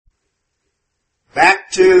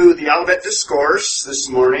the Olivet Discourse this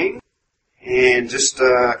morning, and just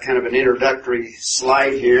kind of an introductory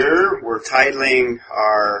slide here. We're titling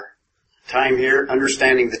our time here,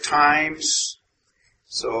 Understanding the Times.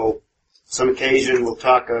 So, some occasion we'll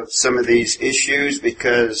talk of some of these issues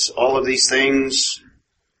because all of these things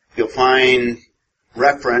you'll find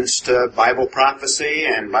reference to Bible prophecy,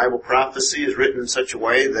 and Bible prophecy is written in such a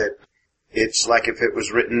way that it's like if it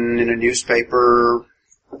was written in a newspaper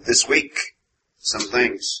this week, some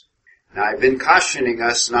things. Now, I've been cautioning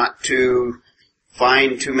us not to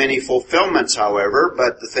find too many fulfillments, however,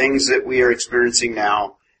 but the things that we are experiencing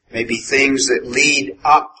now may be things that lead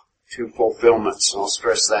up to fulfillments. I'll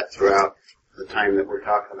stress that throughout the time that we're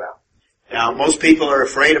talking about. Now, most people are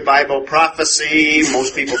afraid of Bible prophecy.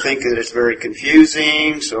 Most people think that it's very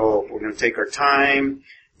confusing, so we're going to take our time.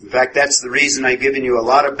 In fact, that's the reason I've given you a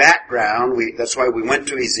lot of background. That's why we went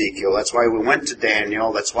to Ezekiel. That's why we went to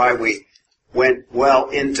Daniel. That's why we went well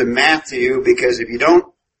into Matthew, because if you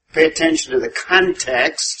don't pay attention to the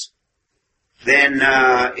context, then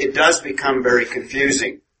it does become very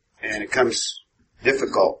confusing, and it becomes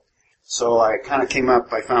difficult. So I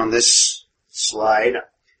found this slide.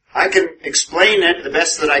 I can explain it the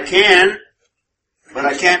best that I can, but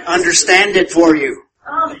I can't understand it for you.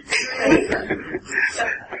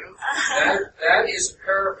 That is a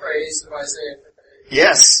paraphrase of Isaiah 58.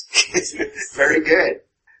 Yes. Very good.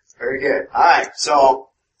 Very good. Alright, so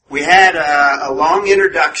we had a long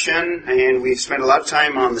introduction, and we spent a lot of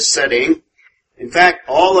time on the setting. In fact,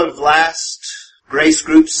 all of last Grace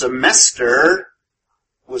Group semester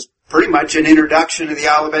was pretty much an introduction to the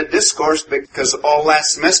Olivet Discourse, because all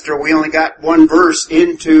last semester we only got one verse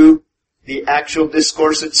into the actual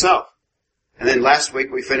discourse itself. And then last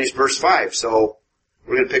week we finished verse 5, so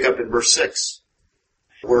we're going to pick up in verse 6.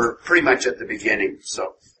 We're pretty much at the beginning,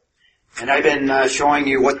 so. And I've been showing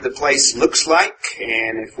you what the place looks like,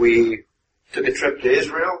 and if we took a trip to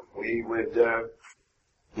Israel, we would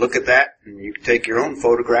look at that, and you could take your own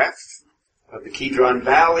photograph of the Kidron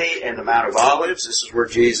Valley and the Mount of Olives. This is where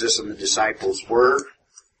Jesus and the disciples were.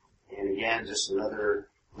 And again, just another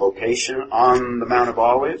location on the Mount of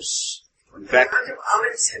Olives. In fact, the Mount of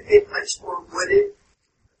Olives have been much more wooded.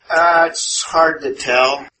 It's hard to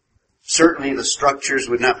tell. Certainly the structures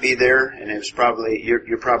would not be there, and it was probably,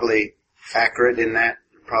 you're probably accurate in that,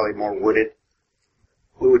 probably more wooded.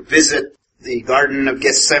 We would visit the Garden of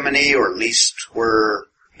Gethsemane, or at least where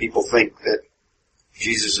people think that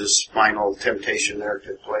Jesus' final temptation there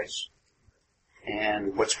took place.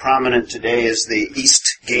 And what's prominent today is the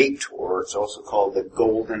East Gate, or it's also called the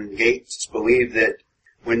Golden Gate. It's believed that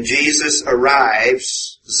when Jesus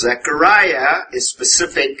arrives, Zechariah is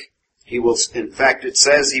specific. He will, in fact, it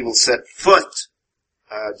says he will set foot,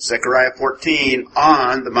 Zechariah 14,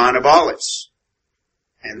 on the Mount of Olives.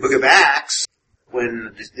 And the book of Acts,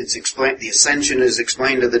 when it's explained, the ascension is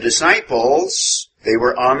explained to the disciples, they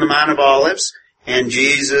were on the Mount of Olives, and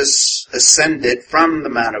Jesus ascended from the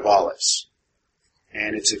Mount of Olives.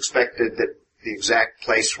 And it's expected that the exact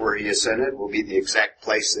place where he ascended will be the exact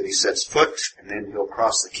place that he sets foot, and then he'll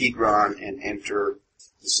cross the Kidron and enter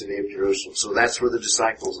the city of Jerusalem. So that's where the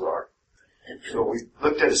disciples are. So we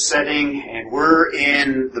looked at a setting, and we're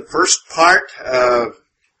in the first part of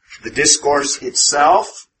the discourse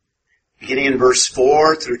itself, beginning in verse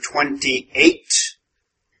 4 through 28.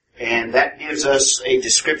 And that gives us a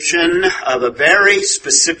description of a very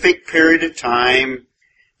specific period of time.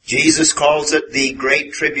 Jesus calls it the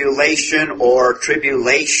Great Tribulation, or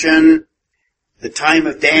tribulation. The time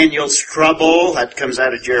of Daniel's trouble, that comes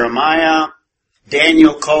out of Jeremiah.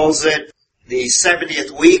 Daniel calls it the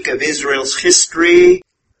 70th week of Israel's history.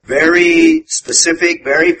 Very specific,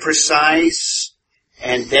 very precise.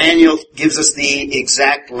 And Daniel gives us the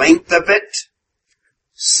exact length of it.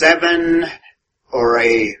 7, or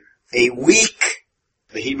a week.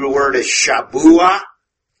 The Hebrew word is Shabuah.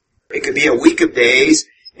 It could be a week of days.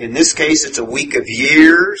 In this case, it's a week of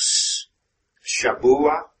years.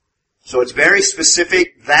 Shabuah. So it's very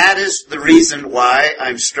specific. That is the reason why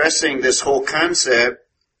I'm stressing this whole concept,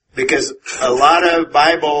 because a lot of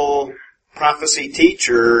Bible prophecy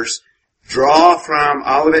teachers draw from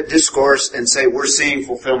Olivet Discourse and say we're seeing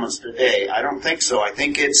fulfillments today. I don't think so. I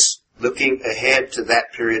think it's looking ahead to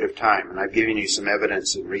that period of time, and I've given you some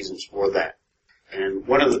evidence and reasons for that. And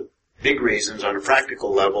one of the big reasons on a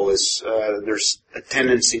practical level is there's a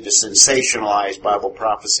tendency to sensationalize Bible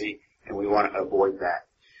prophecy, and we want to avoid that.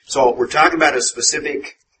 So we're talking about a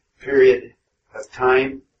specific period of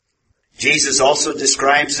time. Jesus also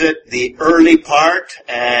describes it, the early part,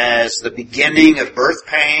 as the beginning of birth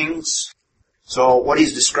pangs. So what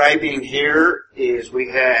he's describing here is we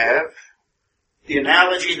have The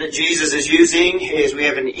analogy that Jesus is using is we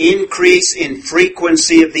have an increase in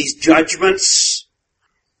frequency of these judgments.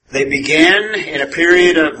 They begin in a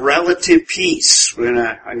period of relative peace. I'm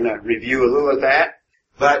going to review a little of that.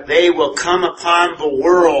 But they will come upon the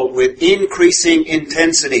world with increasing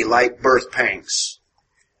intensity like birth pangs.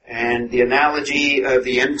 And the analogy of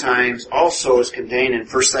the end times also is contained in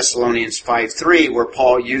 1 Thessalonians 5:3, where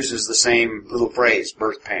Paul uses the same little phrase,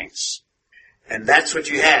 birth pangs. And that's what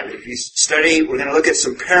you have. If you study, we're going to look at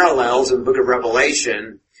some parallels in the book of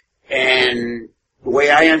Revelation. And the way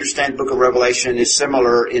I understand the book of Revelation is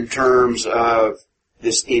similar in terms of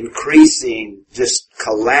this increasing, just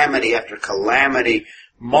calamity after calamity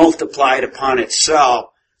multiplied upon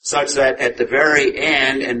itself, such that at the very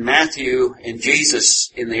end, and Matthew and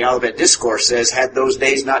Jesus in the Olivet Discourse says, had those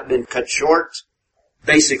days not been cut short,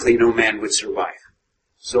 basically no man would survive.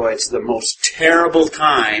 So it's the most terrible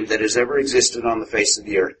time that has ever existed on the face of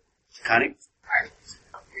the earth. Connie?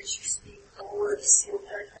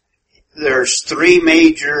 There's three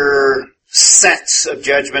major sets of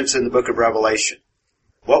judgments in the book of Revelation.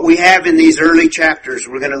 What we have in these early chapters,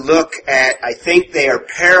 we're going to look at, I think they are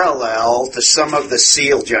parallel to some of the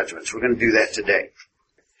seal judgments. We're going to do that today.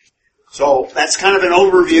 So that's kind of an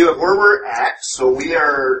overview of where we're at. So we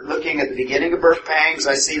are looking at the beginning of birth pangs.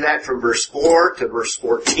 I see that from verse 4 to verse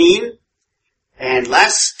 14. And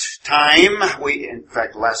last time,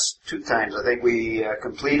 last two times, I think we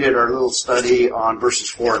completed our little study on verses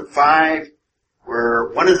 4 and 5. Where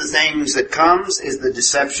one of the things that comes is the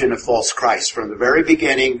deception of false Christ. From the very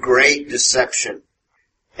beginning, great deception.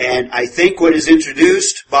 And I think what is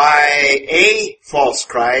introduced by a false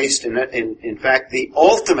Christ, and in fact the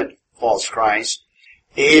ultimate false Christ,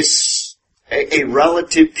 is a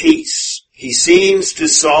relative peace. He seems to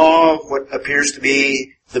solve what appears to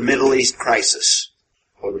be the Middle East crisis,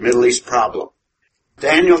 or the Middle East problem.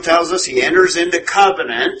 Daniel tells us he enters into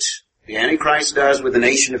covenant, the Antichrist does, with the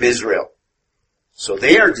nation of Israel. So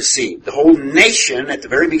they are deceived. The whole nation at the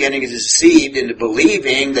very beginning is deceived into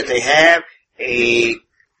believing that they have a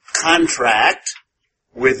contract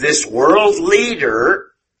with this world leader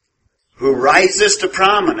who rises to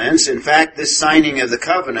prominence. In fact, this signing of the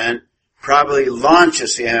covenant probably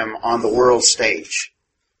launches him on the world stage.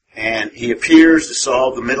 And he appears to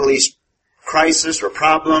solve the Middle East crisis or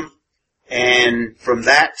problem. And from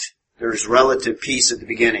that, there's relative peace at the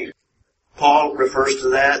beginning. Paul refers to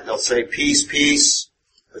that. They'll say peace, peace,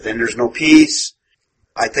 but then there's no peace.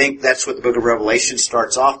 I think that's what the book of Revelation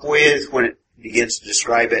starts off with when it begins to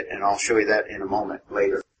describe it, and I'll show you that in a moment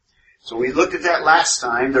later. So we looked at that last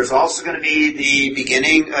time. There's also going to be the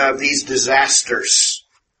beginning of these disasters.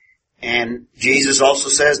 And Jesus also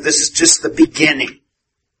says this is just the beginning.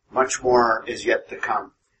 Much more is yet to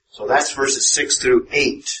come. So that's verses 6 through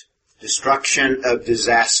 8. Destruction of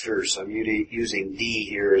disasters. I'm using D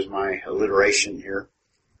here as my alliteration here.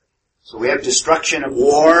 So we have destruction of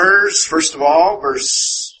wars, first of all,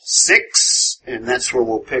 verse 6, and that's where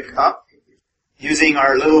we'll pick up. Using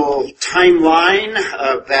our little timeline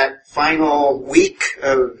of that final week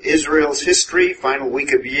of Israel's history, final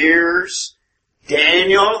week of years.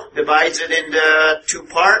 Daniel divides it into two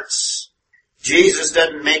parts. Jesus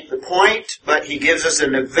doesn't make the point, but he gives us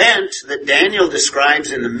an event that Daniel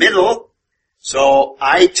describes in the middle. So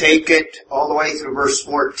I take it all the way through verse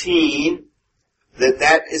 14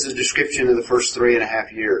 that is a description of the first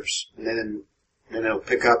 3.5 years. And then it'll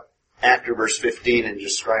pick up after verse 15 and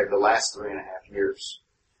describe the last 3.5 years.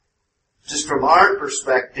 Just from our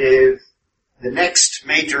perspective, the next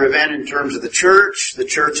major event in terms of the church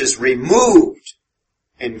is removed.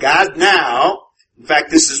 And God now, in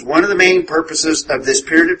fact, this is one of the main purposes of this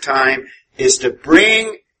period of time, is to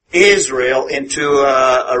bring Israel into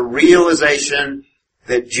a realization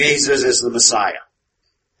that Jesus is the Messiah.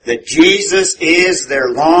 That Jesus is their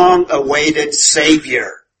long-awaited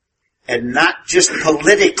Savior. And not just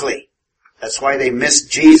politically. That's why they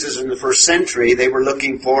missed Jesus in the first century. They were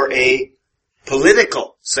looking for a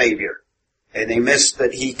political Savior. And they missed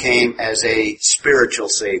that He came as a spiritual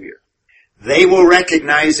Savior. They will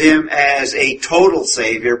recognize Him as a total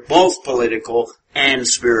Savior, both political and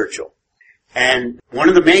spiritual. And one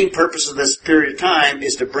of the main purposes of this period of time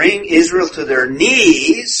is to bring Israel to their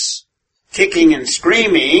knees, kicking and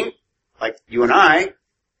screaming, like you and I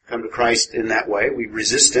come to Christ in that way. We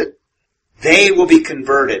resist it. They will be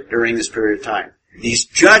converted during this period of time. These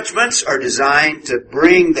judgments are designed to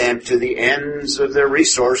bring them to the ends of their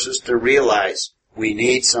resources to realize we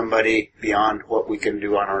need somebody beyond what we can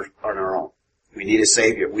do on our own. We need a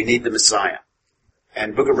Savior. We need the Messiah.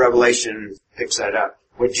 And Book of Revelation picks that up.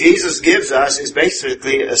 What Jesus gives us is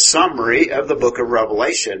basically a summary of the book of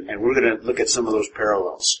Revelation, and we're going to look at some of those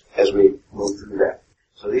parallels as we move through that.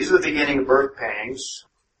 So these are the beginning of birth pangs,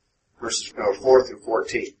 verses 4 through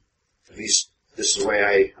 14. At least this is the way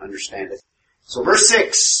I understand it. So verse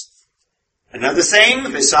 6, another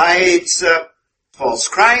thing besides false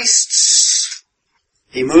Christs,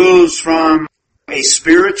 he moves from a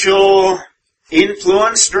spiritual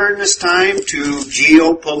influence during this time to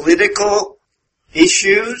geopolitical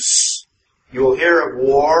issues. You will hear of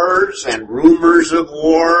wars and rumors of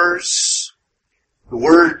wars. The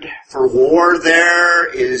word for war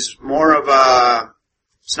there is more of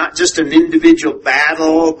it's not just an individual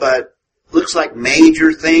battle, but looks like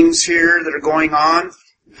major things here that are going on.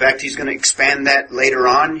 In fact, he's going to expand that later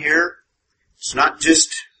on here. It's not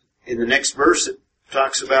just, in the next verse, it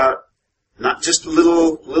talks about not just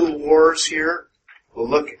little wars here. We'll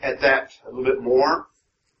look at that a little bit more.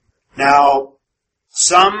 Now,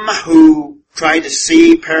 some who try to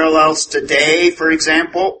see parallels today, for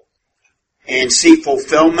example, and see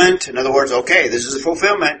fulfillment, in other words, okay, this is a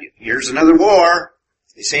fulfillment, here's another war,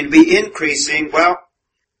 they seem to be increasing. Well,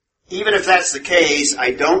 even if that's the case,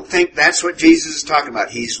 I don't think that's what Jesus is talking about.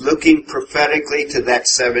 He's looking prophetically to that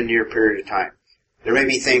 7-year period of time. There may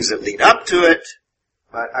be things that lead up to it,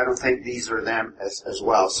 but I don't think these are them as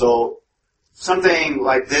well. So, something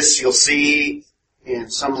like this you'll see in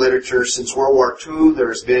some literature. Since World War II,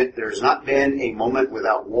 there's not been a moment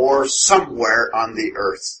without war somewhere on the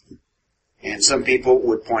earth. And some people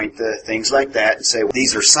would point to things like that and say, well,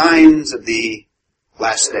 these are signs of the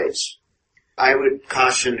last days. I would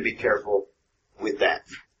caution to be careful with that.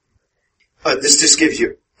 But this just gives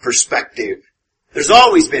you perspective. There's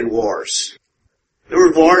always been wars. There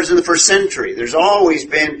were wars in the first century. There's always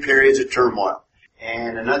been periods of turmoil.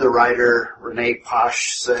 And another writer, Rene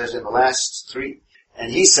Pasch, says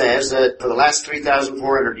he says that for the last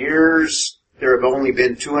 3,400 years, there have only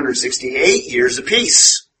been 268 years of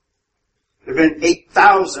peace. There have been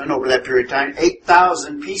 8,000 over that period of time,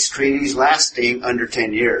 8,000 peace treaties lasting under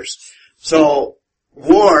 10 years. So,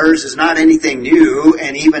 wars is not anything new,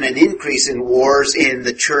 and even an increase in wars in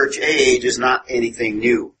the church age is not anything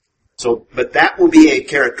new. So, but that will be a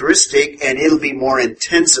characteristic, and it'll be more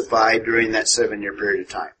intensified during that 7-year period of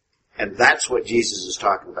time. And that's what Jesus is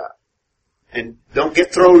talking about. And don't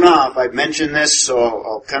get thrown off. I've mentioned this, so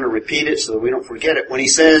I'll kind of repeat it so that we don't forget it. When he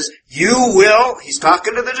says, he's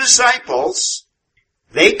talking to the disciples,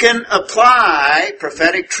 they can apply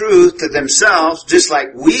prophetic truth to themselves just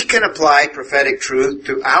like we can apply prophetic truth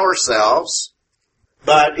to ourselves.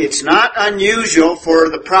 But it's not unusual for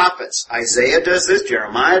the prophets. Isaiah does this,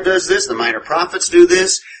 Jeremiah does this, the minor prophets do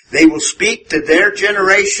this. They will speak to their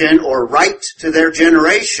generation or write to their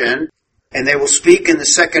generation, and they will speak in the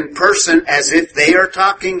second person as if they are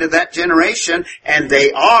talking to that generation, and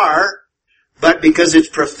they are, but because it's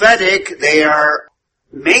prophetic, they are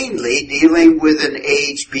mainly dealing with an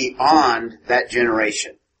age beyond that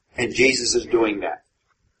generation. And Jesus is doing that.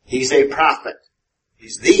 He's a prophet.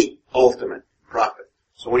 He's the ultimate prophet.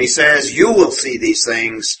 So when he says, you will see these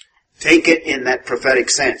things, take it in that prophetic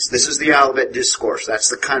sense. This is the Olivet Discourse. That's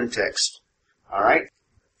the context. Alright?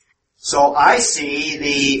 So I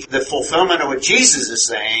see the fulfillment of what Jesus is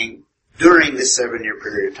saying during this 7-year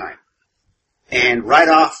period of time. And right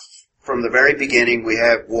off from the very beginning, we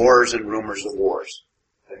have wars and rumors of wars.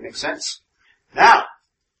 Does that make sense? Now,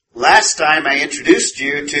 last time I introduced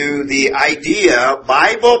you to the idea of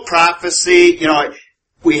Bible prophecy.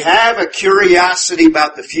 We have a curiosity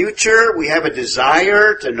about the future. We have a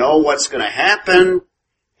desire to know what's going to happen.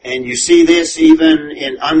 And you see this even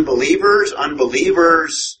in unbelievers.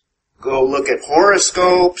 Unbelievers go look at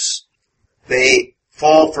horoscopes. They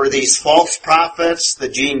fall for these false prophets, the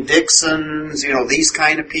Gene Dixons, these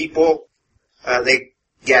kind of people. They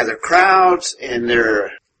gather crowds, and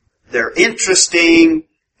they're interesting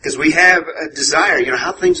because we have a desire,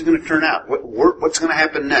 how things are going to turn out. What's going to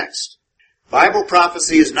happen next? Bible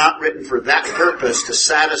prophecy is not written for that purpose, to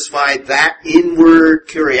satisfy that inward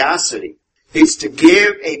curiosity. It's to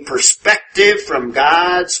give a perspective from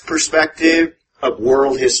God's perspective of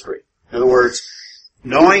world history. In other words,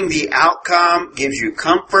 knowing the outcome gives you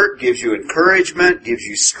comfort, gives you encouragement, gives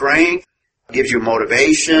you strength, gives you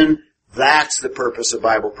motivation. That's the purpose of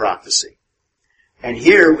Bible prophecy. And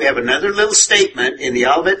here we have another little statement in the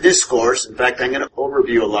Olivet Discourse. In fact, I'm going to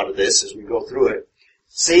overview a lot of this as we go through it.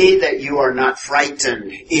 See that you are not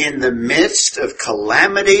frightened in the midst of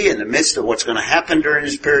calamity, in the midst of what's going to happen during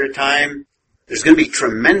this period of time. There's going to be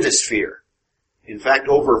tremendous fear. In fact,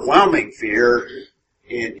 overwhelming fear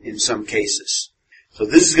in some cases. So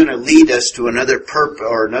this is going to lead us to another purpose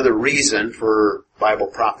or another reason for Bible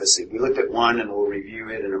prophecy. We looked at one and we'll review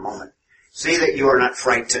it in a moment. See that you are not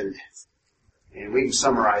frightened. And we can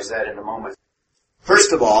summarize that in a moment.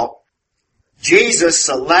 First of all, Jesus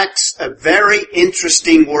selects a very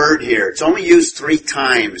interesting word here. It's only used 3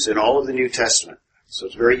 times in all of the New Testament. So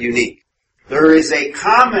it's very unique. There is a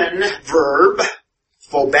common verb,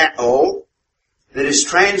 phobeo, that is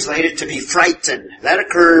translated to be frightened. That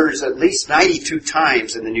occurs at least 92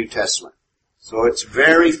 times in the New Testament. So it's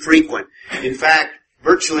very frequent. In fact,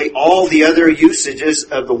 virtually all the other usages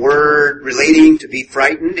of the word relating to be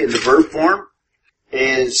frightened in the verb form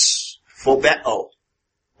is phobeo.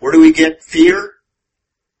 Where do we get fear?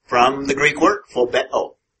 From the Greek word,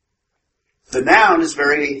 phobeo. The noun is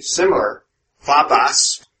very similar.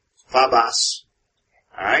 Phobos.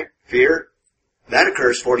 Alright, fear. That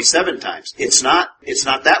occurs 47 times. It's not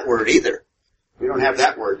that word either. We don't have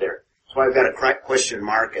that word there. That's why I've got a question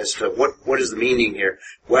mark as to what is the meaning here.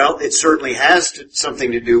 Well, it certainly has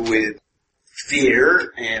something to do with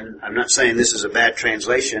fear, and I'm not saying this is a bad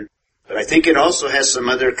translation, but I think it also has some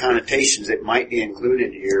other connotations that might be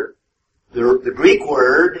included here. The Greek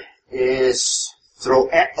word is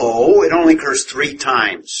throeo. It only occurs 3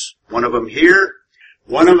 times. One of them here,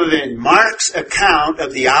 one of them in Mark's account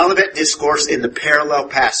of the Olivet Discourse in the parallel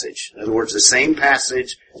passage. In other words, the same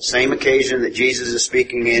passage, same occasion that Jesus is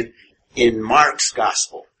speaking in Mark's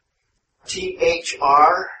Gospel. Throeo.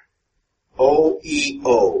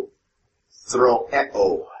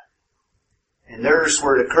 Throeo. And there's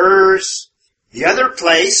where it occurs. The other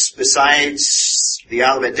place, besides the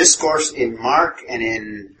Olivet Discourse in Mark and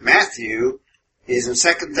in Matthew, is in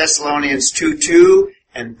 2 Thessalonians 2:2,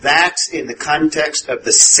 and that's in the context of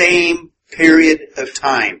the same period of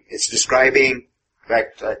time. It's describing, in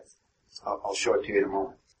fact, I'll show it to you in a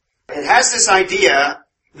moment. It has this idea,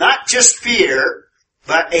 not just fear,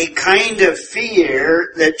 but a kind of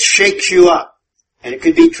fear that shakes you up. And it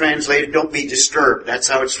could be translated, don't be disturbed. That's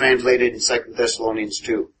how it's translated in 2 Thessalonians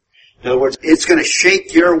 2. In other words, it's going to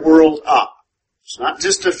shake your world up. It's not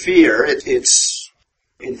just a fear, it's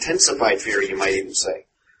intensified fear, you might even say.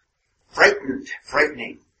 Frightened,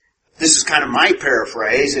 frightening. This is kind of my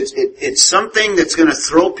paraphrase. It's something that's going to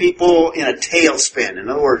throw people in a tailspin. In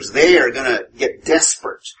other words, they are going to get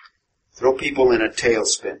desperate. Throw people in a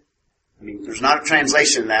tailspin. I mean, there's not a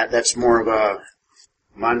translation of that. That's more of a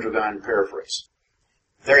Mondragon paraphrase.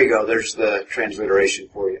 There you go. There's the transliteration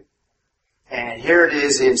for you. And here it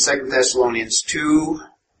is in 2 Thessalonians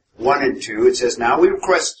 2:1 and 2. It says, "Now we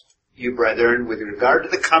request you, brethren, with regard to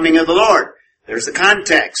the coming of the Lord." There's the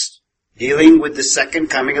context, dealing with the second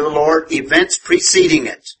coming of the Lord, events preceding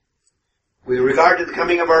it. With regard to the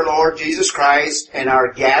coming of our Lord Jesus Christ and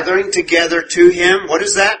our gathering together to Him, what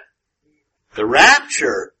is that? The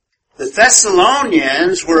rapture. The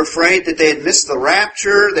Thessalonians were afraid that they had missed the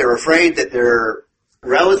rapture. They were afraid that their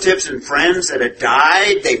relatives and friends that had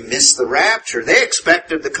died, they missed the rapture. They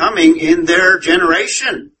expected the coming in their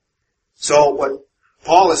generation. So what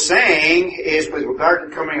Paul is saying is, with regard to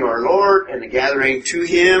the coming of our Lord and the gathering to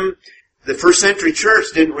Him, the first century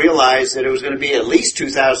church didn't realize that it was going to be at least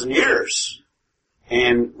 2,000 years.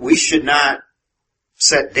 And we should not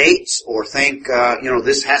set dates or think,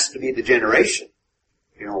 this has to be the generation.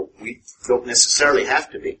 We don't necessarily have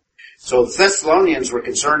to be. So the Thessalonians were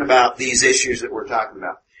concerned about these issues that we're talking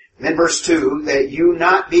about. And then verse 2, that you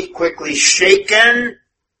not be quickly shaken, in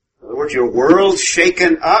other words, your world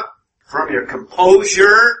shaken up from your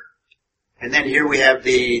composure. And then here we have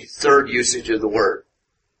the third usage of the word.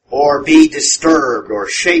 Or be disturbed, or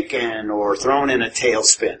shaken, or thrown in a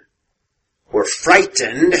tailspin. Or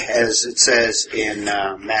frightened, as it says in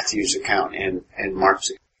Matthew's account and Mark's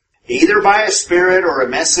account. Either by a spirit or a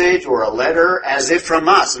message or a letter as if from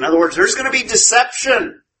us. In other words, there's going to be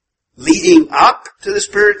deception leading up to this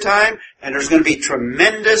period of time, and there's going to be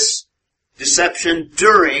tremendous deception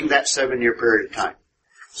during that 7-year period of time.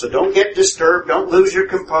 So don't get disturbed, don't lose your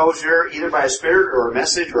composure, either by a spirit or a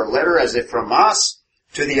message or a letter as if from us,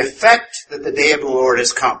 to the effect that the day of the Lord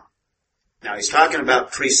has come. Now he's talking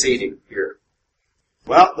about preceding here.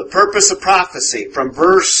 Well, the purpose of prophecy from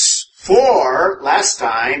verse 4 last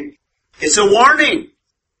time, it's a warning.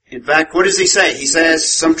 In fact, what does he say? He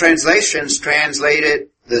says, some translations translated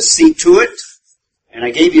the see to it, and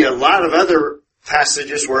I gave you a lot of other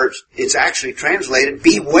passages where it's actually translated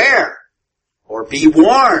beware or be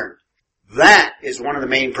warned. That is one of the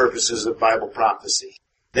main purposes of Bible prophecy.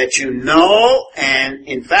 That you know, and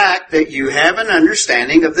in fact, that you have an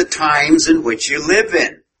understanding of the times in which you live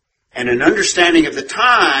in. And an understanding of the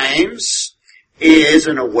times is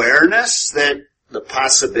an awareness that the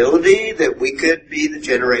possibility that we could be the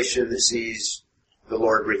generation that sees the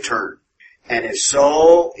Lord return. And if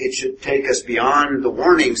so, it should take us beyond the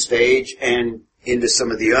warning stage and into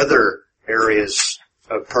some of the other areas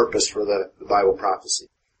of purpose for the Bible prophecy.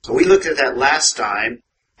 So we looked at that last time,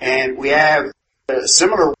 and we have a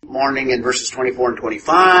similar warning in verses 24 and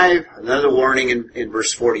 25, another warning in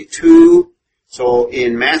verse 42. So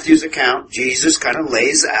in Matthew's account, Jesus kind of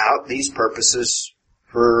lays out these purposes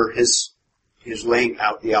for his laying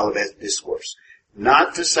out the Olivet Discourse.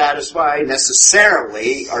 Not to satisfy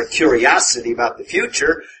necessarily our curiosity about the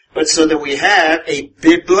future, but so that we have a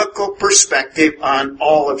biblical perspective on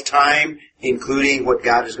all of time, including what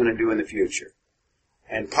God is going to do in the future.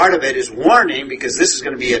 And part of it is warning, because this is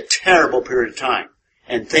going to be a terrible period of time.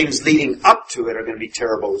 And things leading up to it are going to be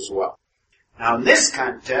terrible as well. Now in this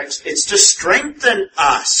context, it's to strengthen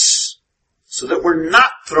us so that we're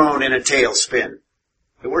not thrown in a tailspin,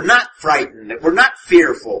 that we're not frightened, that we're not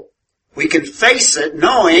fearful. We can face it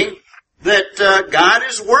knowing that God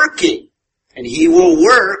is working, and He will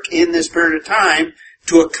work in this period of time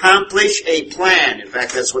to accomplish a plan. In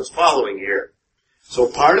fact, that's what's following here. So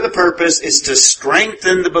part of the purpose is to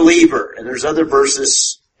strengthen the believer, and there's other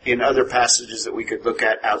verses in other passages that we could look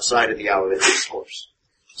at outside of the Olivet Discourse.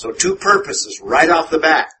 So two purposes right off the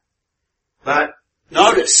bat. But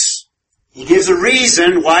notice, He gives a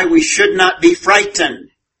reason why we should not be frightened.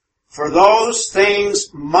 For those things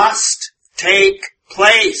must take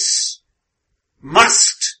place.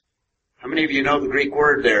 Must. How many of you know the Greek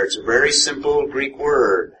word there? It's a very simple Greek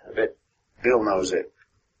word. I bet Bill knows it.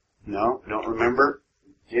 No? Don't remember?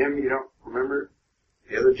 Jim, you don't remember?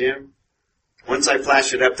 The other Jim? Once I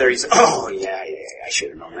flash it up there, he said, oh, yeah, I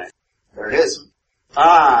should have known that. There it is.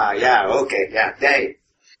 Ah, yeah, okay, yeah, day.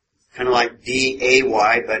 Kind of like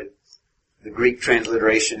D-A-Y, but the Greek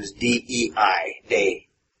transliteration is D-E-I, day.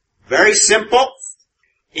 Very simple.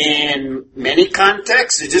 In many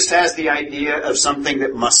contexts, it just has the idea of something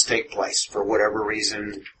that must take place for whatever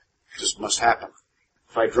reason, just must happen.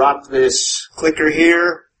 If I drop this clicker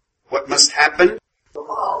here, what must happen?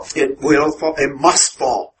 It will fall. It must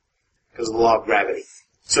fall because of the law of gravity.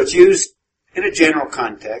 So it's used in a general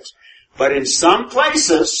context, but in some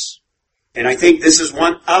places, and I think this is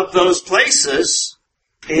one of those places,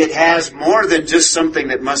 it has more than just something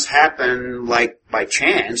that must happen like by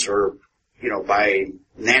chance or, by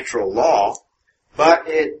natural law. But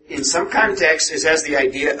in some contexts, it has the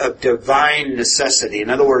idea of divine necessity. In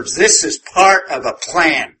other words, this is part of a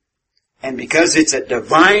plan. And because it's a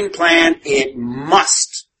divine plan, it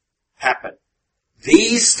must happen.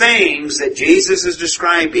 These things that Jesus is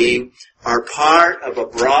describing are part of a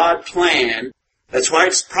broad plan. That's why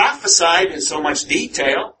it's prophesied in so much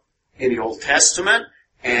detail in the Old Testament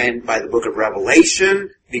and by the book of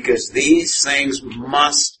Revelation, because these things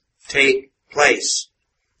must take place.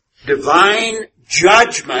 Divine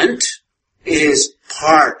judgment is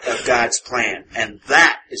part of God's plan, and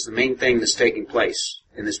that is the main thing that's taking place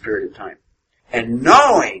in this period of time. And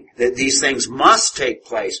knowing that these things must take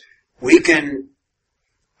place, we can,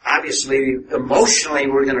 obviously, emotionally,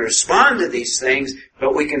 we're going to respond to these things,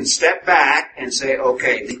 but we can step back and say,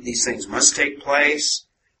 okay, these things must take place.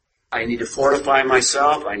 I need to fortify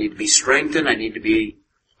myself. I need to be strengthened. I need to be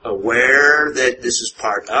aware that this is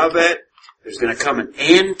part of it. There's going to come an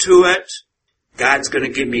end to it. God's going to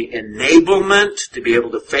give me enablement to be able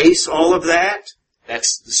to face all of that.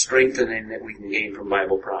 That's the strengthening that we can gain from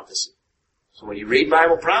Bible prophecy. So when you read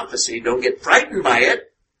Bible prophecy, don't get frightened by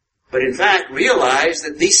it, but in fact realize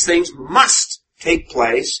that these things must take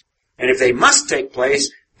place. And if they must take place,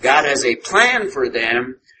 God has a plan for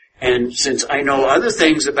them. And since I know other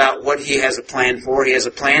things about what He has a plan for, He has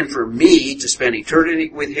a plan for me to spend eternity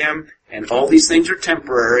with Him. And all these things are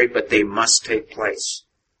temporary, but they must take place.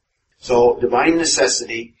 So, divine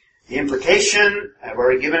necessity. The implication, I've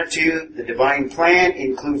already given it to you, the divine plan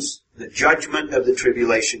includes the judgment of the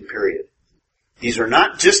tribulation period. These are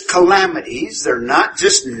not just calamities. They're not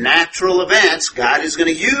just natural events. God is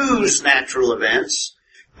going to use natural events,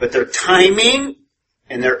 but their timing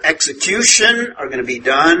and their execution are going to be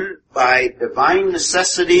done by divine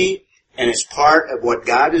necessity, and it's part of what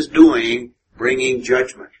God is doing, bringing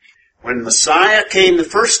judgment. When Messiah came the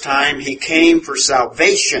first time, He came for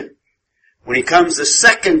salvation. When He comes the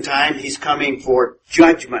second time, He's coming for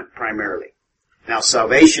judgment primarily. Now,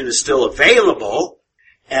 salvation is still available,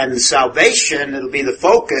 and the salvation that'll be the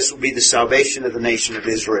focus will be the salvation of the nation of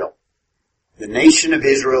Israel. The nation of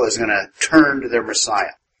Israel is going to turn to their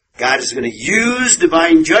Messiah. God is going to use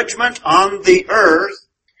divine judgment on the earth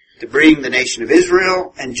to bring the nation of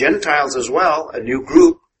Israel and Gentiles as well, a new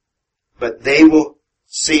group, but they will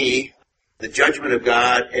see the judgment of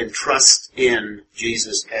God and trust in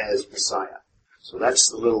Jesus as Messiah. So that's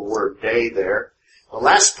the little word day there. The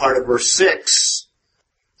last part of verse 6,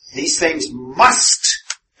 these things must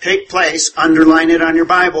take place. Underline it on your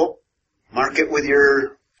Bible. Mark it with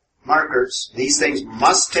your markers. These things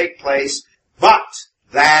must take place, but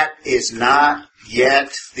that is not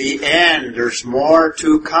yet the end. There's more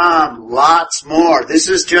to come. Lots more. This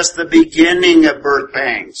is just the beginning of birth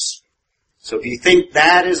pangs. So if you think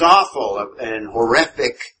that is awful and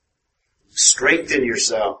horrific, strengthen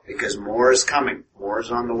yourself because more is coming. More is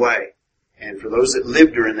on the way. And for those that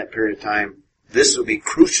lived during that period of time, this will be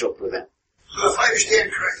crucial for them. So if I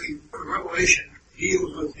understand correctly, Revelation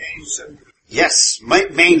deals with Daniel 7. Yes,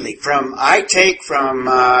 mainly. I take from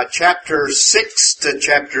chapter 6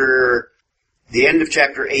 to the end of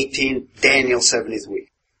chapter 18, Daniel's 70th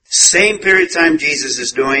week. Same period of time Jesus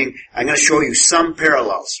is doing. I'm going to show you some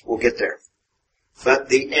parallels. We'll get there. But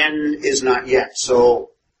the end is not yet. So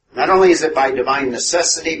not only is it by divine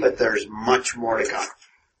necessity, but there's much more to come.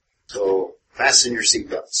 So fasten your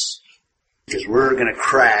seatbelts because we're going to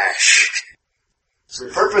crash. So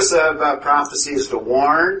the purpose of prophecy is to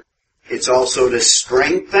warn. It's also to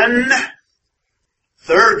strengthen.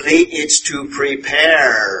 Thirdly, it's to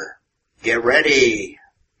prepare. Get ready.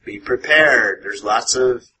 Be prepared. There's lots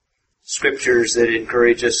of scriptures that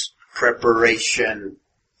encourage us preparation.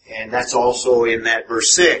 And that's also in that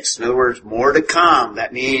verse 6. In other words, more to come.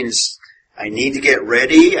 That means I need to get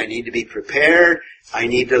ready. I need to be prepared. I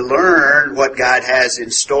need to learn what God has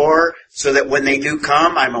in store so that when they do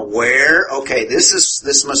come, I'm aware, okay,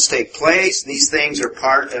 this must take place. These things are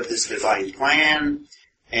part of this divine plan.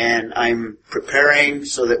 And I'm preparing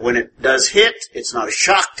so that when it does hit, it's not a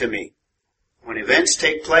shock to me. When events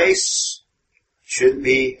take place, it shouldn't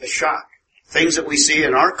be a shock. Things that we see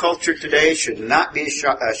in our culture today should not be a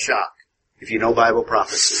shock if you know Bible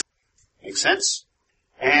prophecy. Make sense?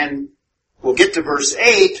 And we'll get to verse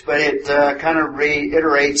 8, but it kind of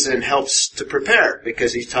reiterates and helps to prepare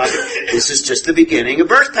because he's talking, this is just the beginning of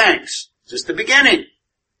birth pangs. Just the beginning.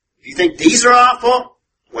 If you think these are awful,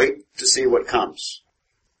 wait to see what comes.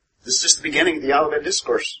 This is just the beginning of the Olivet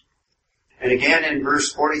Discourse. And again in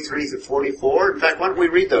verse 43 through 44, in fact, why don't we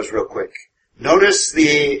read those real quick? Notice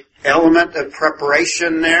the element of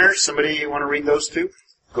preparation there. Somebody want to read those two?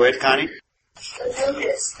 Go ahead, Connie.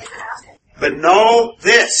 But know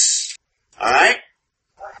this. Alright?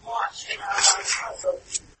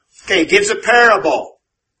 Okay, gives a parable.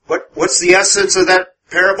 What's the essence of that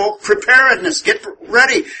parable? Preparedness. Get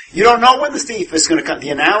ready. You don't know when the thief is going to come. The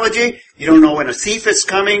analogy, you don't know when a thief is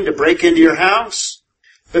coming to break into your house.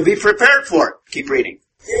 But be prepared for it. Keep reading.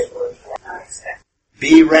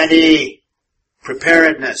 Be ready.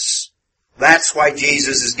 Preparedness. That's why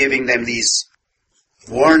Jesus is giving them these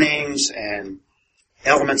warnings and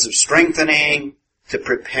elements of strengthening to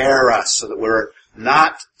prepare us so that we're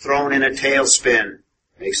not thrown in a tailspin.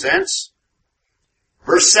 Make sense?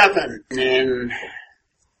 Verse 7,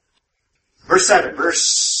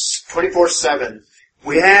 verse 24:7,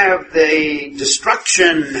 we have the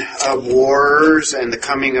destruction of wars and the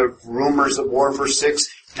coming of rumors of war, verse 6.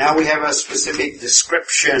 Now we have a specific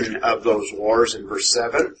description of those wars in verse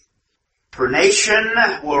 7. For nation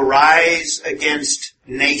will rise against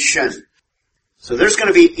nation. So there's going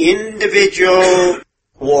to be individual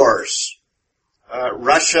wars.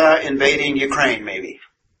 Russia invading Ukraine, maybe.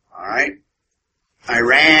 Alright?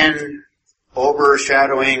 Iran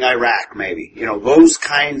overshadowing Iraq, maybe. You know, those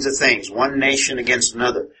kinds of things. One nation against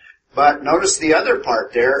another. But notice the other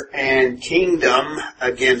part there, and kingdom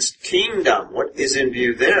against kingdom. What is in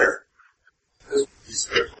view there?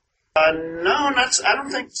 No, I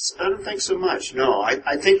don't think so much. No,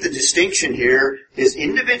 I think the distinction here is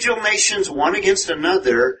individual nations one against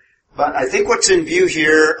another, but I think what's in view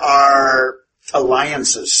here are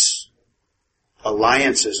alliances.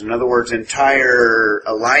 Alliances. In other words, entire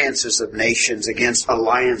alliances of nations against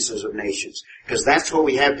alliances of nations. Because that's what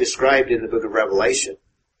we have described in the book of Revelation.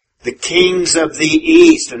 The kings of the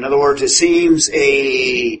east. In other words, it seems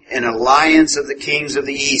an alliance of the kings of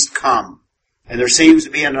the east come. And there seems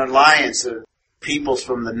to be an alliance of peoples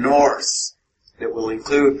from the north that will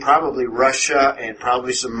include probably Russia and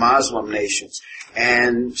probably some Muslim nations.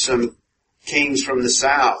 And some kings from the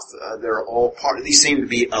south. They're all these seem to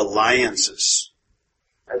be alliances.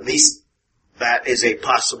 At least that is a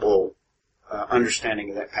possible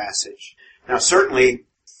understanding of that passage. Now certainly,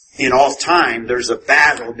 in all time, there's a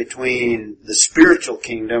battle between the spiritual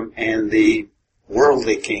kingdom and the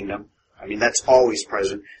worldly kingdom. I mean, that's always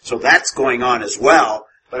present. So that's going on as well.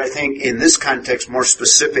 But I think in this context, more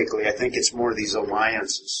specifically, I think it's more these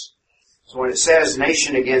alliances. So when it says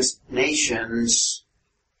nation against nations,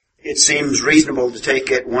 it seems reasonable to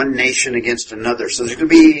take it one nation against another. So there's going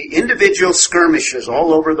to be individual skirmishes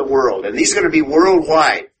all over the world, and these are going to be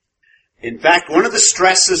worldwide. In fact, one of the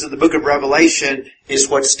stresses of the book of Revelation is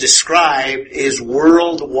what's described is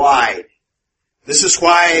worldwide. This is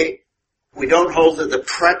why we don't hold to the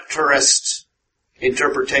preterist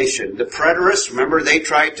interpretation. The preterists, remember, they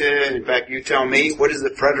tried to, in fact, you tell me, what is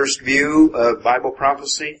the preterist view of Bible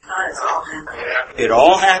prophecy? It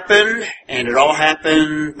all happened, and it all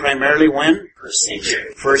happened primarily when?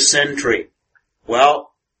 First century.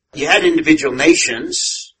 Well, you had individual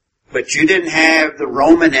nations, but you didn't have the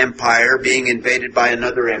Roman Empire being invaded by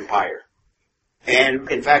another empire. And,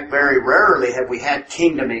 in fact, very rarely have we had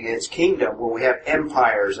kingdom against kingdom, where we have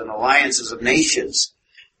empires and alliances of nations.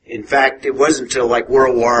 In fact, it wasn't until like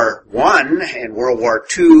World War I and World War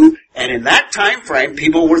II, and in that time frame,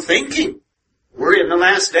 people were thinking, we're in the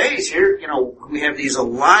last days here, we have these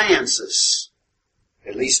alliances,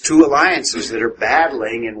 at least two alliances that are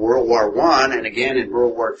battling in World War I, and again in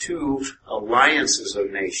World War II, alliances of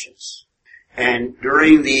nations. And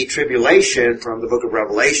during the tribulation from the book of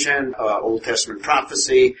Revelation, Old Testament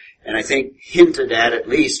prophecy, and I think hinted at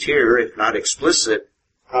least here, if not explicit,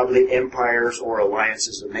 probably empires or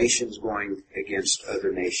alliances of nations going against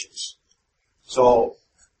other nations. So,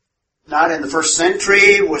 not in the first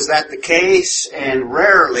century was that the case, and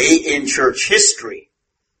rarely in church history.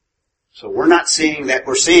 So we're not seeing that.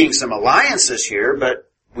 We're seeing some alliances here, but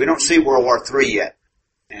we don't see World War III yet.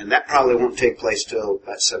 And that probably won't take place till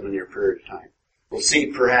that 7-year period of time. We'll see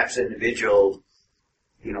perhaps individual,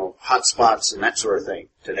 hot spots and that sort of thing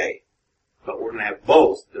today. But we're going to have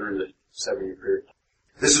both during the 7-year period.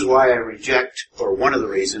 This is why I reject, or one of the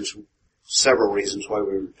reasons, several reasons why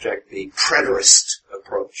we reject the preterist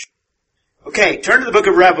approach. Okay, turn to the book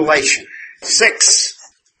of Revelation 6.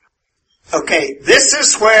 Okay, this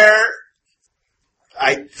is where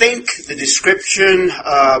I think the description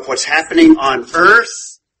of what's happening on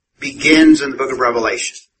earth begins in the book of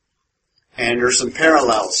Revelation. And there's some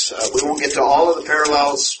parallels. We won't get to all of the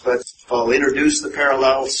parallels, but I'll introduce the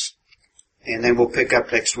parallels, and then we'll pick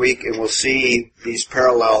up next week, and we'll see these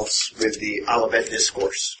parallels with the Olivet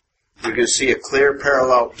Discourse. You're going to see a clear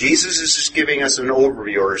parallel. Jesus is just giving us an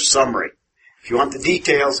overview or a summary. If you want the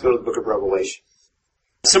details, go to the book of Revelation.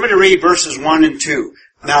 Somebody read verses 1 and 2.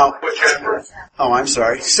 Now, I'm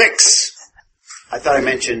sorry, 6. I thought I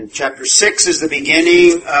mentioned chapter 6 is the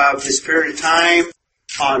beginning of this period of time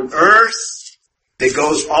on earth. It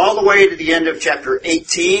goes all the way to the end of chapter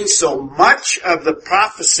 18. So much of the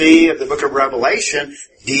prophecy of the book of Revelation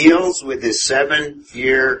deals with this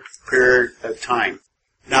 7-year period of time.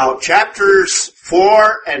 Now, chapters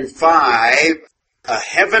 4 and 5, a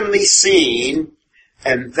heavenly scene,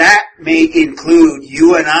 and that may include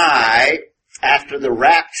you and I after the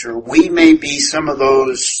rapture. We may be some of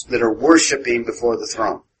those that are worshiping before the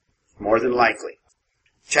throne, more than likely.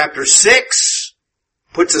 Chapter 6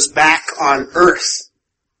 puts us back on earth.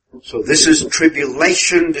 So this is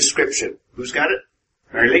tribulation description. Who's got it?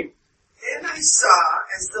 Mary Lee? Then I saw,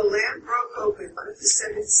 as the Lamb broke open one of the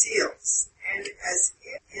 7 seals, and as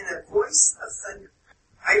in a voice of thunder,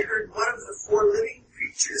 I heard one of the 4 living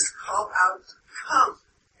creatures call out, "Come!"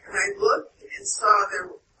 And I looked and saw there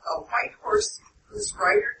a white horse whose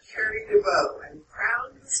rider carried a bow, and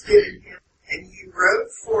crown was given him, and he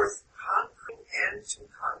rode forth conquering and to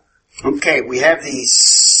conquer. Okay, we have these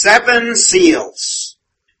 7 seals.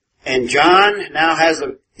 And John now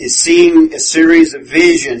is seeing a series of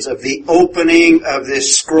visions of the opening of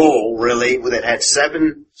this scroll, really, that had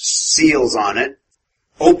 7 seals on it.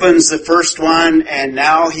 Opens the first one, and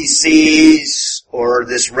now he sees, or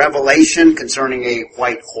this revelation concerning a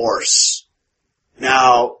white horse.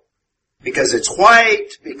 Now, because it's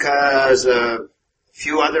white, because a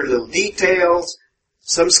few other little details,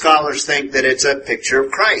 some scholars think that it's a picture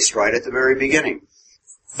of Christ right at the very beginning.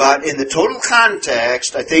 But in the total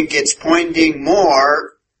context, I think it's pointing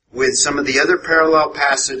more with some of the other parallel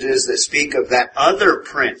passages that speak of that other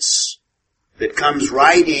prince that comes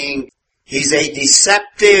riding. He's a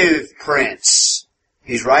deceptive prince.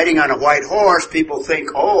 He's riding on a white horse. People think,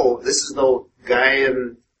 oh, this is the guy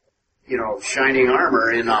in, shining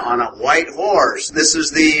armor on a white horse. This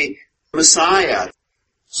is the Messiah.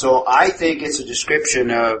 So I think it's a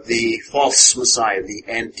description of the false Messiah, the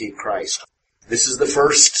Antichrist. This is the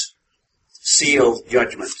first seal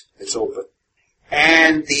judgment. It's open.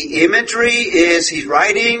 And the imagery is he's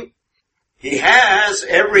riding. He has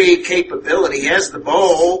every capability. He has the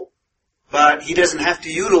bow, but he doesn't have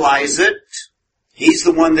to utilize it. He's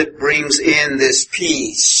the one that brings in this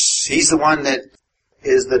peace. He's the one that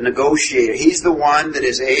is the negotiator. He's the one that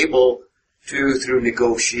is able to, through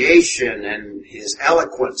negotiation and his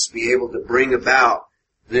eloquence, be able to bring about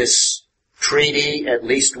this treaty, at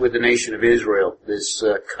least with the nation of Israel, this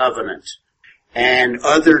covenant, and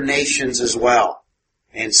other nations as well,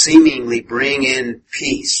 and seemingly bring in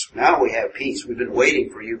peace. Now we have peace. We've been waiting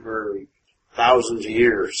for you for thousands of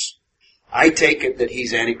years. I take it that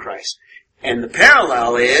he's Antichrist. And the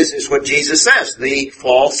parallel is what Jesus says, the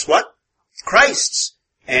false what? Christs.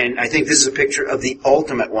 And I think this is a picture of the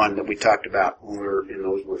ultimate one that we talked about when we were in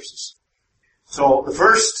those verses. So the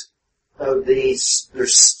first of these,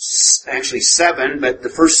 there's actually 7, but the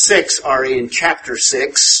first 6 are in chapter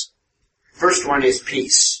 6. First one is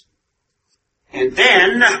peace. And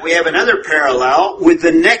then we have another parallel with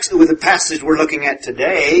the passage we're looking at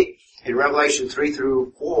today in Revelation 3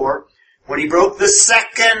 through 4, when he broke the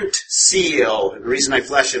second seal. And the reason I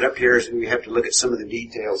flash it up here is we have to look at some of the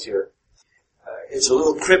details here. It's a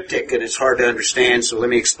little cryptic and it's hard to understand, so let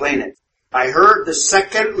me explain it. I heard the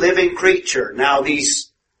second living creature. Now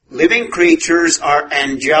these living creatures are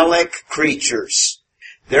angelic creatures.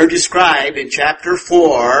 They're described in chapter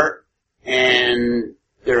 4, and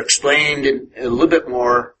they're explained in a little bit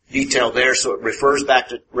more detail there, so it refers back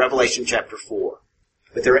to Revelation chapter 4.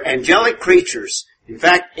 But they're angelic creatures. In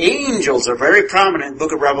fact, angels are very prominent in the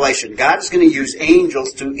book of Revelation. God is going to use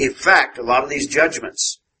angels to effect a lot of these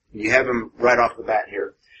judgments. You have them right off the bat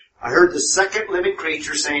here. I heard the second living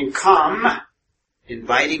creature saying, "Come,"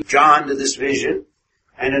 inviting John to this vision.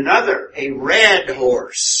 And another, a red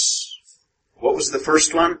horse. What was the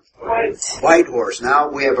first one? White horse. Now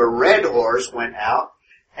we have a red horse went out.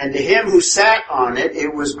 And to him who sat on it,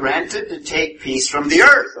 it was granted to take peace from the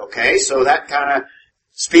earth. Okay, so that kind of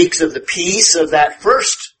speaks of the peace of that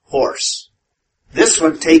first horse. This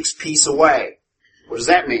one takes peace away. What does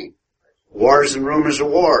that mean? Wars and rumors of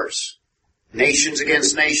wars. Nations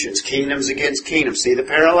against nations. Kingdoms against kingdoms. See the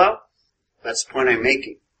parallel? That's the point I'm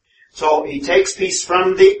making. So he takes peace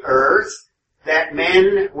from the earth, that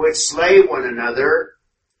men would slay one another,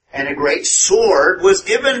 and a great sword was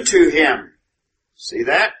given to him. See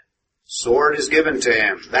that? Sword is given to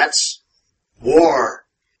him. That's war.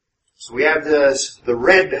 So we have the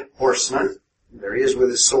red horseman. There he is with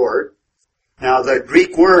his sword. Now the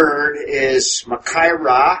Greek word is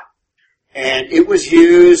makaira, and it was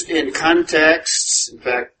used in contexts, in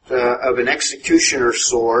fact, of an executioner's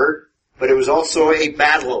sword, but it was also a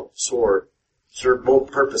battle sword. Served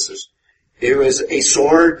both purposes. It was a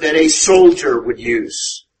sword that a soldier would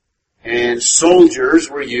use. And soldiers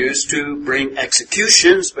were used to bring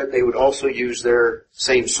executions, but they would also use their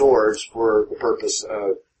same swords for the purpose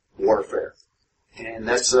of warfare. And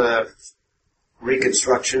that's a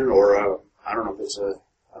reconstruction, or I don't know if it's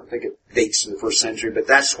I don't think it dates to the 1st century, but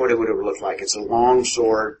that's what it would have looked like. It's a long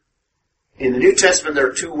sword. In the New Testament, there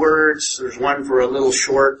are 2 words. There's one for a little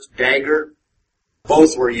short dagger.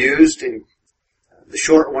 Both were used. The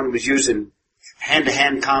short one was used in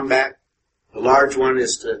hand-to-hand combat. The large one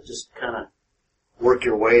is to just kind of work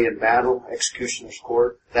your way in battle, executioner's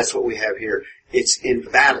sword. That's what we have here. It's in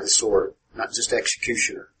battle sword, not just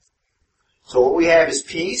executioner. So what we have is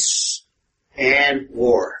peace and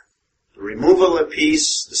war. The removal of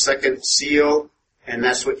peace, the second seal, and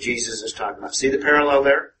that's what Jesus is talking about. See the parallel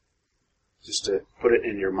there? Just to put it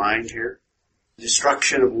in your mind here.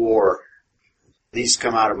 Destruction of war. These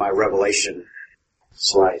come out of my Revelation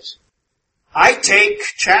slides. I take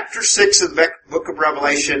chapter 6 of the book of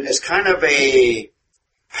Revelation as kind of a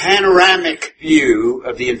panoramic view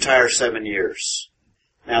of the entire 7 years.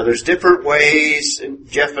 Now there's different ways, and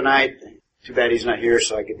Jeff and I, too bad he's not here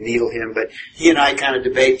so I could needle him, but he and I kind of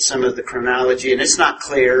debate some of the chronology, and it's not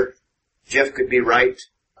clear. Jeff could be right.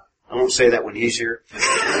 I won't say that when he's here.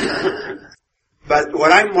 But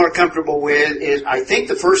what I'm more comfortable with is, I think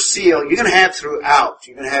the first seal, you're going to have throughout.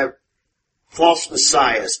 You're going to have false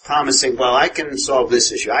messiahs promising, well, I can solve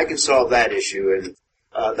this issue, I can solve that issue, and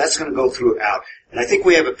that's going to go throughout. And I think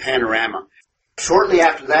we have a panorama. Shortly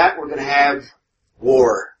after that, we're going to have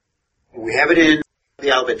war. And we have it in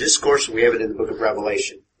the Olivet Discourse, and we have it in the book of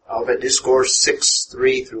Revelation. Olivet Discourse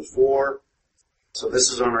 6:3 through 4. So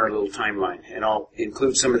this is on our little timeline, and I'll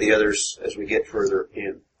include some of the others as we get further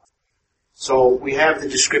in. So we have the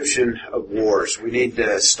description of wars. We need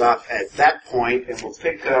to stop at that point, and we'll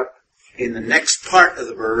pick up in the next part of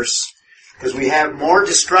the verse, because we have more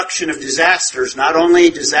destruction of disasters, not only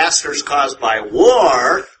disasters caused by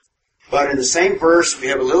war, but in the same verse we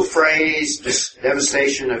have a little phrase,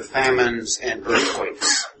 devastation of famines and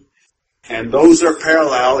earthquakes. And those are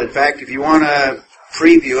parallel. In fact, if you want to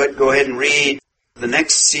preview it, go ahead and read the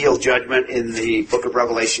next seal judgment in the book of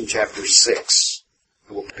Revelation chapter 6.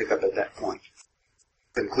 We'll pick up at that point.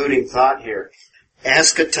 Concluding thought here.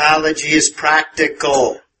 Eschatology is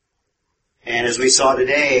practical. And as we saw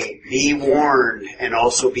today, be warned and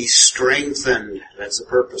also be strengthened. That's the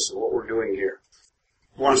purpose of what we're doing here.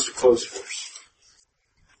 Who wants to close for us?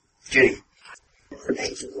 Jenny.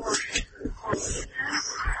 Thank you, Lord.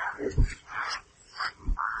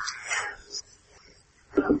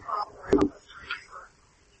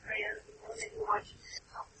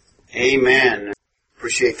 Amen.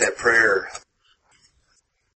 Appreciate that prayer.